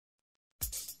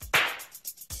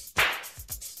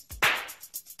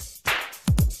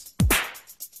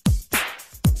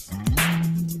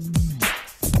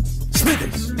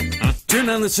Turn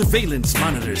on the surveillance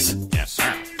monitors. Yes,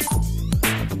 sir.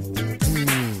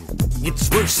 It's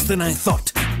worse than I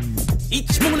thought.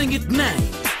 Each morning at 9,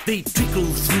 they trickle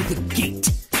through the gate.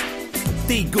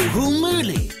 They go home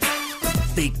early.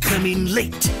 They come in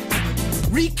late.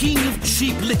 Reeking of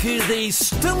cheap liquor, they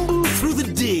stumble through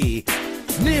the day.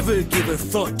 Never give a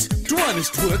thought to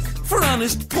honest work for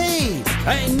honest pay.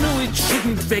 I know it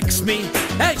shouldn't vex me.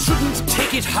 I shouldn't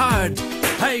take it hard.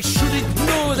 I should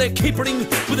ignore their capering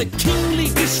with a kingly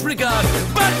disregard.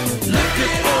 But look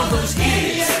at all those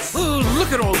idiots. Oh,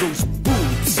 look at all those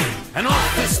boobs. An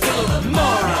office full of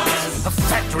morons. A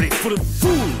factory full of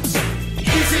fools.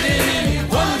 Is it any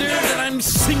wonder that I'm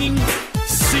singing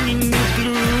the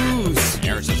blues?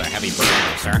 Yours is a heavy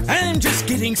burden, sir. I'm just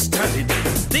getting started.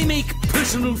 They make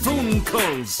personal phone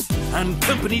calls on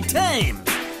company time.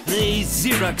 They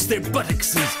Xerox their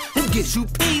buttocks, and guess who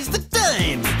pays the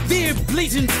dime? Their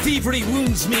blatant thievery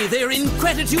wounds me, their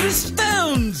ingratitude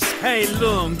astounds. I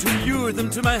long to lure them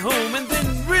to my home and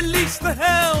then release the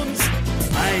hounds.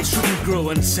 I shouldn't grow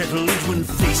unsettled when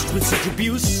faced with such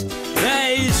abuse.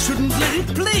 I shouldn't let it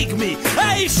plague me.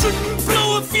 I shouldn't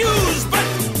blow a fuse. But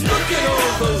look at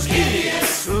all those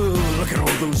idiots. Oh, look at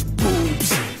all those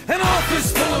boobs. An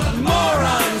office full of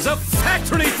morons. A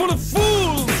factory full of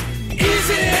fools. Is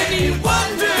it any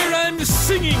wonder I'm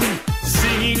singing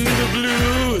the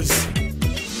blues?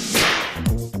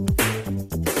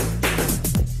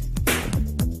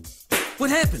 What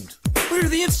happened? Where are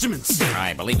the instruments?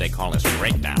 I believe they call this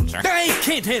breakdown, sir. I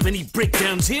can't have any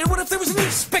breakdowns here. What if there was an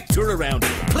inspector around?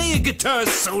 Play a guitar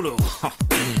solo.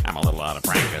 I'm a little out of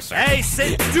practice, sir. I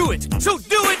said do it. So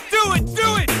do it, do it,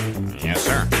 do it. Yes,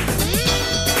 sir.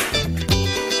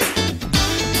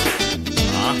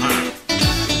 Uh-huh.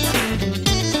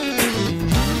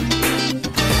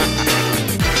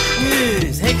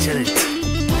 Yes, excellent.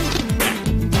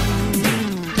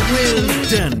 Well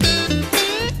done.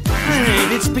 All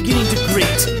right, it's beginning to